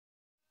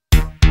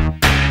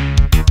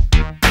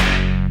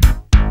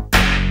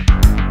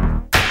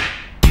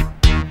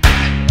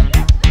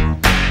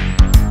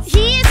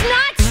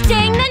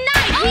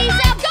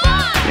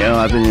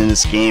I've been in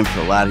this game for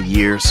a lot of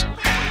years,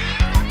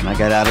 and I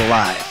got out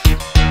alive.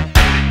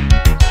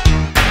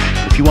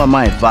 If you want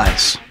my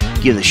advice,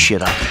 give this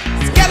shit up.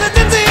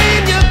 Skeletons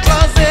in your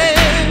closet,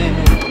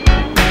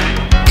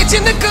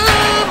 itching to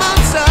come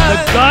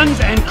outside. The guns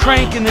and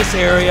crank in this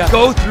area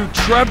go through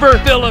Trevor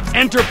Phillips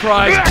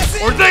Enterprise,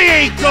 or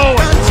they ain't going.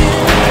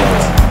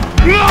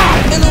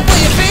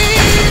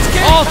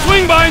 I'll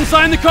swing by and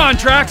sign the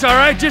contracts, all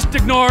right? Just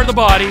ignore the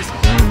bodies.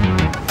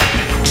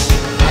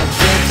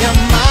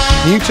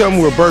 Can you tell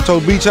me where Berto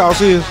Beach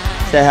House is?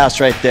 That house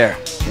right there,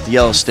 with the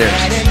yellow stairs.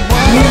 I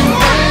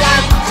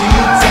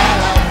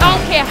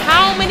don't care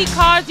how many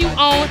cars you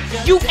own,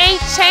 you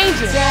ain't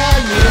changing.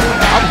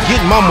 I'm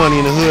getting my money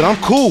in the hood. I'm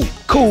cool.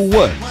 Cool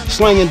what?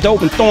 Slinging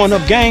dope and throwing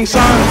up gang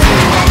signs?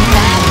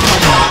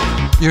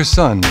 Your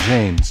son,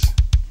 James.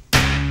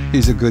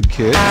 He's a good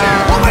kid.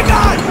 Oh my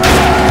God!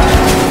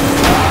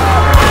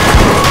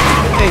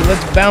 Hey,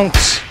 let's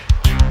bounce.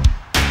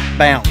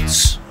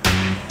 Bounce.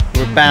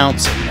 We're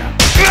bouncing now.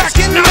 It's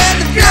getting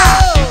ready to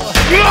blow.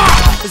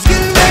 It's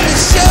getting ready to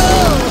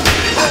show.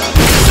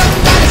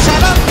 Somebody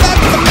shut up at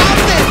the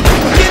mountain.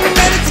 Getting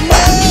ready to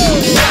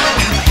know.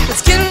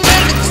 It's getting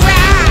ready to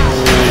cry.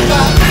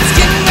 It's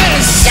getting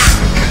ready to shout.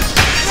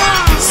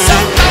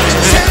 Somebody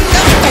turn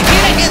up the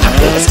heat.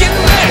 It's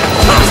getting ready to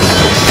pop.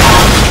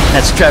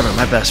 That's Trevor,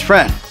 my best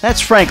friend.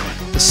 That's Franklin,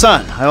 the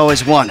son I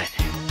always wanted.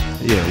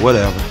 Yeah,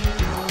 whatever.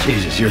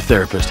 Jesus, your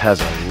therapist has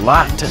a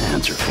lot to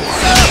answer for.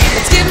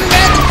 It's getting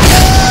ready to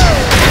blow.